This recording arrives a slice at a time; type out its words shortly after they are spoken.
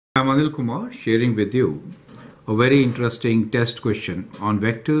I'm Anil Kumar sharing with you a very interesting test question on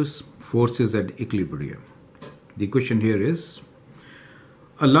vectors, forces and equilibrium. The question here is,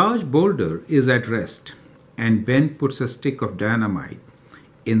 a large boulder is at rest and Ben puts a stick of dynamite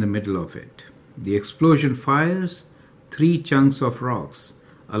in the middle of it. The explosion fires 3 chunks of rocks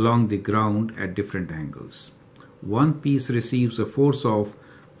along the ground at different angles. One piece receives a force of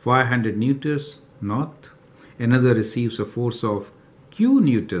 500 newtons north, another receives a force of Q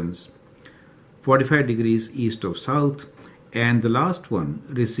newtons 45 degrees east of south, and the last one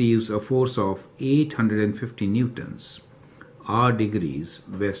receives a force of 850 newtons R degrees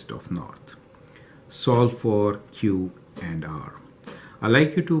west of north. Solve for Q and R. I'd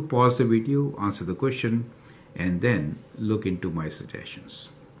like you to pause the video, answer the question, and then look into my suggestions.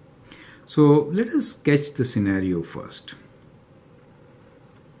 So let us sketch the scenario first.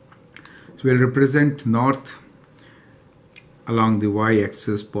 So we'll represent north along the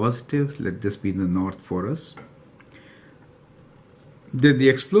y-axis positive. Let this be the north for us. Then the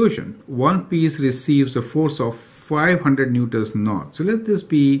explosion, one piece receives a force of 500 newtons north. So let this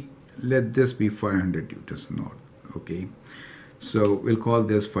be 500 newtons north. Okay, so we'll call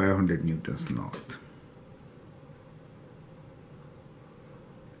this 500 newtons north.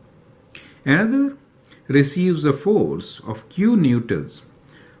 Another receives a force of Q newtons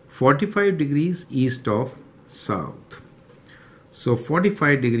 45 degrees east of south. So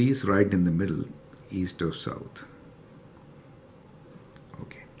 45 degrees right in the middle, east of south.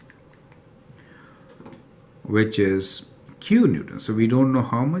 Okay. Which is Q newtons. So we don't know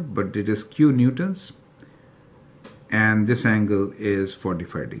how much, but it is Q newtons. And this angle is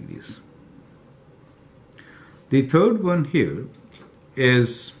 45 degrees. The third one here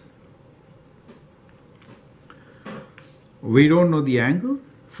is, we don't know the angle.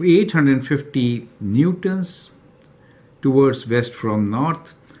 For 850 newtons towards west from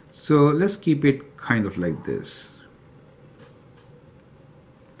north. So let's keep it kind of like this.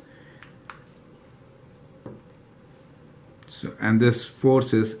 So, and this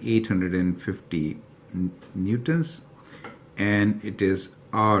force is 850 newtons and it is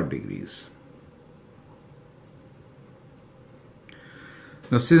R degrees.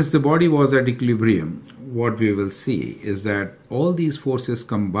 Now since the body was at equilibrium, what we will see is that all these forces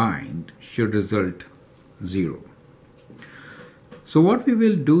combined should result 0. So what we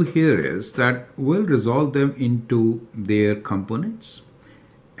will do here is that we'll resolve them into their components,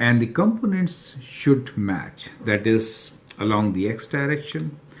 and the components should match. That is, along the x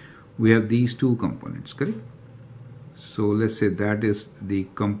direction we have these two components, correct? So let's say that is the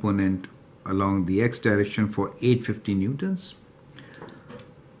component along the x direction for 850 newtons.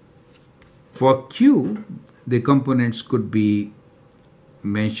 For Q, the components could be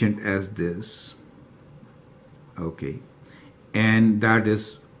mentioned as this, okay, and that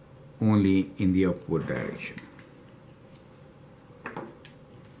is only in the upward direction.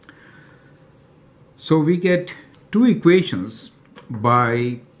 So we get two equations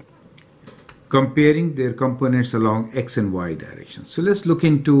by comparing their components along x and y direction. So let's look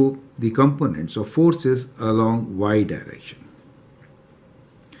into the components of forces along y direction.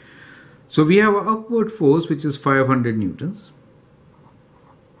 So we have an upward force which is 500 newtons.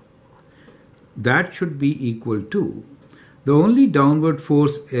 That should be equal to, the only downward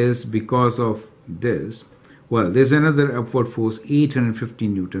force is because of this. Well, there's another upward force 850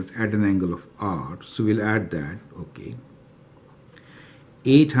 newtons at an angle of R. So we'll add that, okay.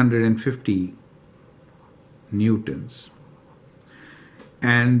 850 newtons.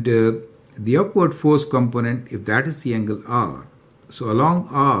 And the upward force component, if that is the angle R, so along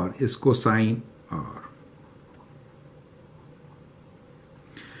R is cosine R.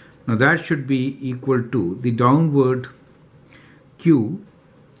 Now that should be equal to the downward Q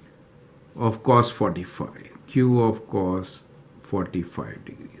of cos 45. Q of cos 45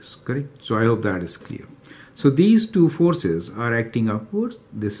 degrees, correct? So I hope that is clear. So these two forces are acting upwards.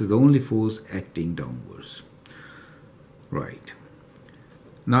 This is the only force acting downwards. Right.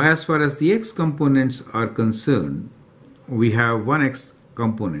 Now as far as the x components are concerned, we have one x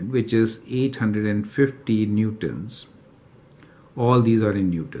component which is 850 newtons. All these are in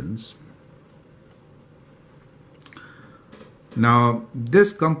newtons. Now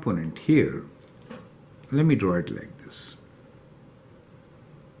this component here, let me draw it like this.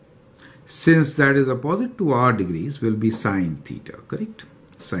 Since that is opposite to R degrees, will be sine theta, correct?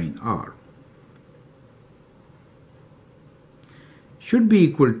 Sine R should be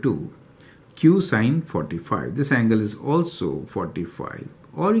equal to Q sine 45. This angle is also 45,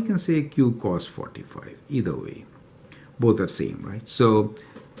 or you can say Q cos 45. Either way, both are same, right? So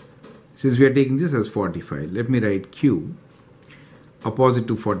since we are taking this as 45, let me write Q opposite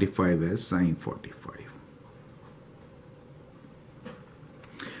to 45 as sine 45.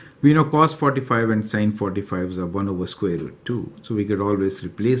 We know cos 45 and sine 45 are 1 over square root 2. So we could always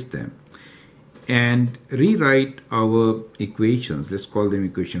replace them and rewrite our equations. Let's call them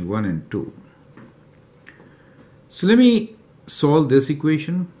equation 1 and 2. So let me solve this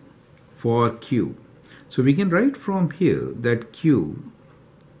equation for q. So we can write from here that q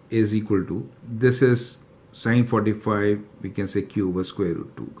is equal to, this is sine 45, we can say q over square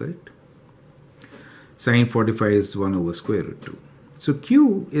root 2, correct? Sine 45 is 1 over square root 2. So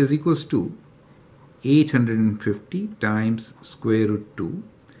q is equals to 850 times square root 2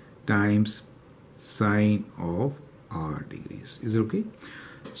 times sine of r degrees. Is it okay?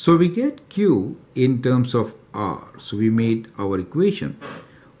 So we get q in terms of r. So we made our equation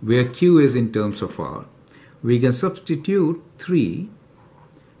where q is in terms of r. We can substitute 3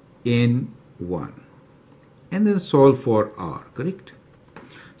 in 1 and then solve for r, correct?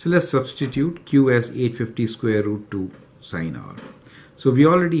 So let's substitute q as 850 square root 2 sine r. So we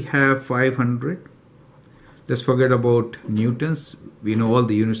already have 500. Let's forget about newtons. We know all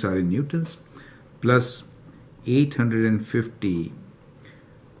the units are in newtons. Plus 850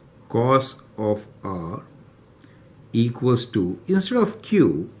 cos of r equals to, instead of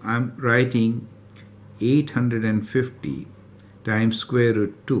q, I'm writing 850 times square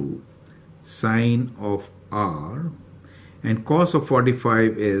root 2 sine of r, and cos of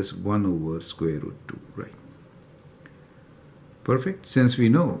 45 is 1 over square root 2, right? Perfect. Since we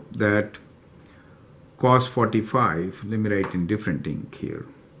know that cos 45, let me write in different ink here,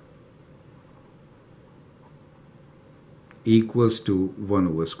 equals to 1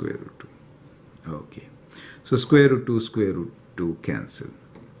 over square root 2. Okay. So square root 2 cancel.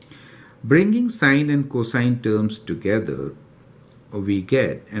 Bringing sine and cosine terms together, we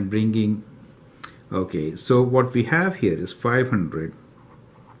get, and bringing, okay, so what we have here is 500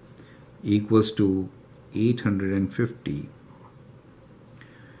 equals to 850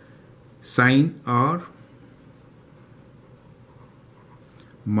 sine r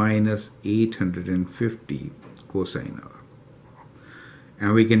minus 850 cosine r.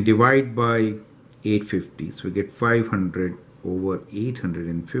 And we can divide by 850. So we get 500 over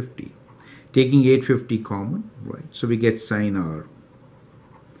 850. Taking 850 common, right? So we get sine r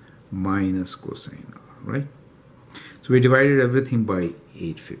minus cosine r, right? So we divided everything by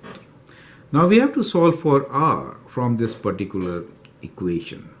 850. Now we have to solve for r from this particular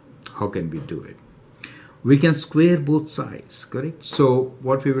equation. How can we do it? We can square both sides, correct? So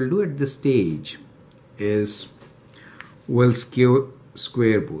what we will do at this stage is we'll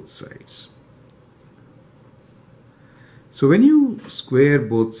square both sides. So when you square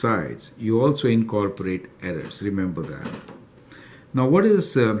both sides, you also incorporate errors. Remember that. Now what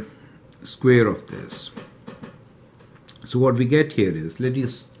is square of this? So what we get here is, let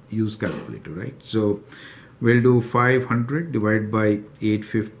us use calculator, right? So we'll do 500 divided by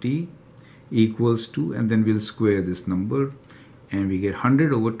 850 equals to, and then we'll square this number, and we get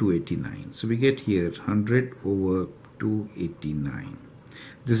 100 over 289. So we get here 100 over 289.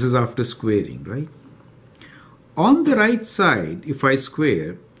 This is after squaring, right? On the right side, if I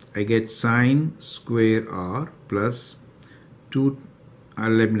square, I get sine square r plus 2,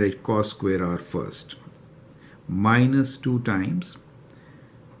 let me write cos square r first, minus 2 times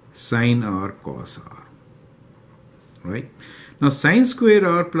sine r cos r, right? Now sine square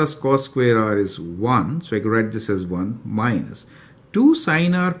r plus cos square r is 1, so I can write this as 1 minus 2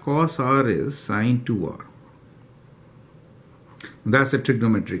 sine r cos r is sine 2r. That's a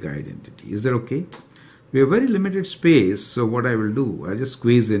trigonometric identity. Is that okay? We have very limited space, so what I will do, I'll just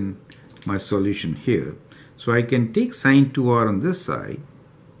squeeze in my solution here. So I can take sine 2r on this side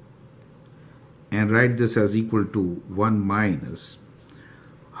and write this as equal to 1 minus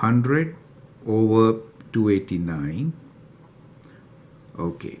 100 over 289,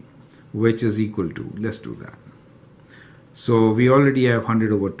 okay, which is equal to, let's do that. So we already have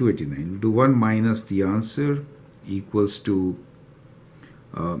 100 over 289. We'll do 1 minus the answer equals to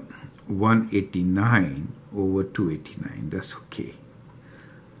 189 over 289. That's okay.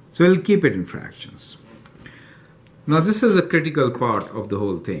 So I'll keep it in fractions. Now this is a critical part of the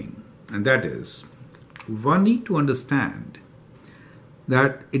whole thing, and that is, one need to understand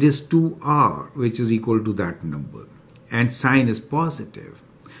that it is 2r which is equal to that number, and sine is positive.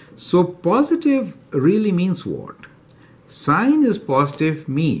 So positive really means what? Sine is positive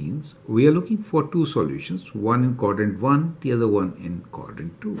means we are looking for two solutions, one in quadrant 1, the other one in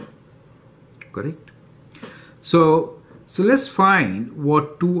quadrant 2. Correct? So let's find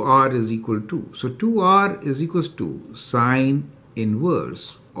what 2r is equal to. So 2r is equals to sine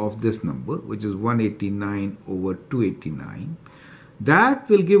inverse of this number, which is 189 over 289. That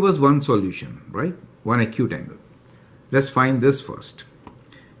will give us one solution, right? One acute angle. Let's find this first.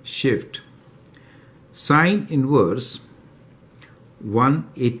 Shift sine inverse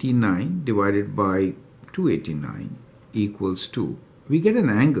 189 divided by 289 equals to, we get an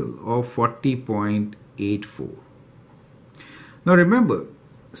angle of 40.84. Now remember,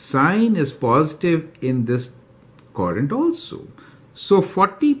 sine is positive in this quadrant also. So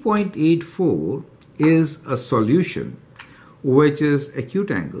 40.84 is a solution which is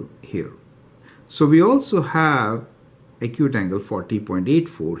acute angle here. So we also have acute angle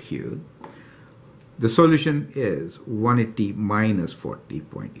 40.84 here. The solution is 180 minus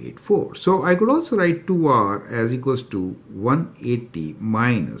 40.84. So I could also write 2r as equals to 180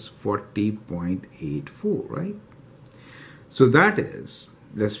 minus 40.84, right? So that is,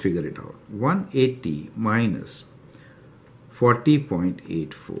 let's figure it out, 180 minus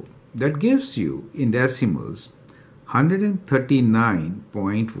 40.84. That gives you, in decimals,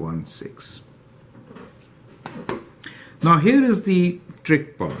 139.16. Now here is the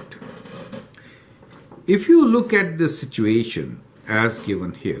trick part. If you look at this situation as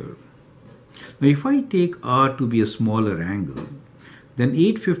given here, now if I take R to be a smaller angle, then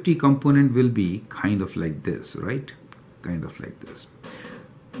 850 component will be kind of like this, right? Kind of like this.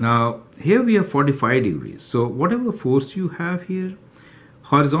 Now here we have 45 degrees. So whatever force you have here,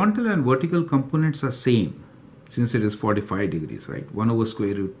 horizontal and vertical components are same since it is 45 degrees, right? 1 over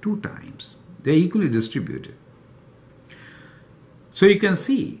square root 2 times. They are equally distributed. So you can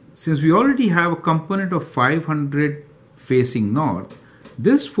see, since we already have a component of 500 facing north,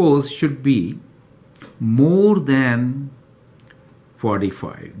 this force should be more than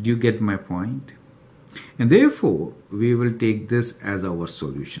 45. Do you get my point? And therefore, we will take this as our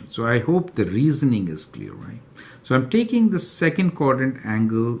solution. So I hope the reasoning is clear, right? So I'm taking the second quadrant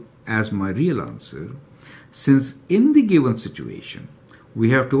angle as my real answer, since in the given situation, we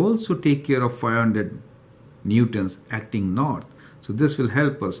have to also take care of 500 newtons acting north. So this will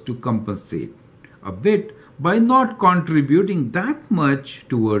help us to compensate a bit by not contributing that much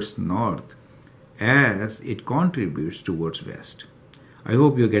towards north as it contributes towards west. I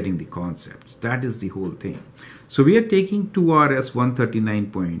hope you're getting the concepts. That is the whole thing. So we are taking 2r as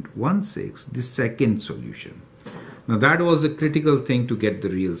 139.16, the second solution. Now that was a critical thing to get the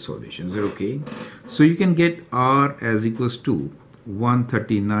real solution. Is that okay? So you can get r as equals to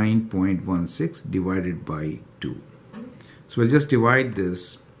 139.16 divided by 2. So we'll just divide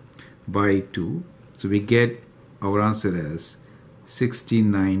this by 2. So we get our answer as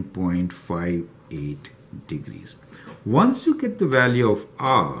 69.58 degrees. Once you get the value of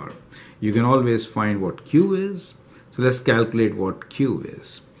r, you can always find what q is. So let's calculate what q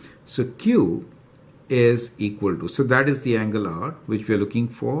is. So q is equal to, so that is the angle r which we are looking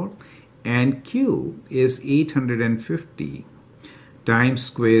for, and q is 850 times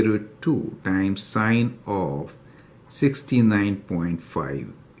square root 2 times sine of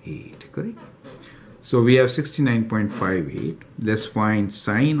 69.58, correct? So we have 69.58. Let's find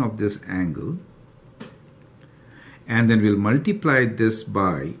sine of this angle, and then we'll multiply this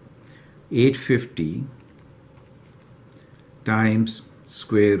by 850 times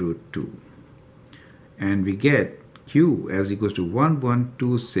square root 2, and we get q as equals to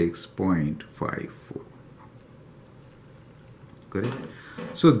 1126.54, correct?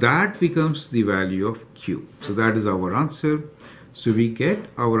 So that becomes the value of q. So that is our answer. So we get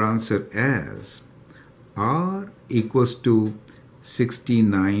our answer as r equals to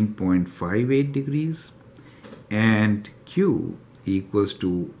 69.58 degrees and q equals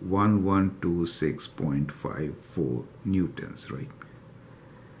to 1126.54 newtons, right?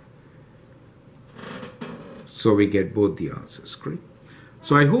 So we get both the answers, correct?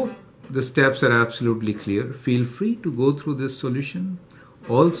 So I hope the steps are absolutely clear. Feel free to go through this solution.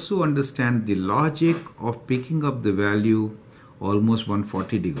 Also understand the logic of picking up the value almost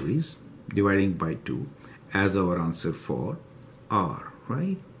 140 degrees, dividing by 2 as our answer for R,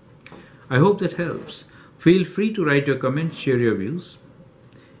 right? I hope that helps. Feel free to write your comments, share your views.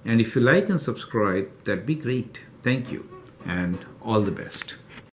 And if you like and subscribe, that'd be great. Thank you and all the best.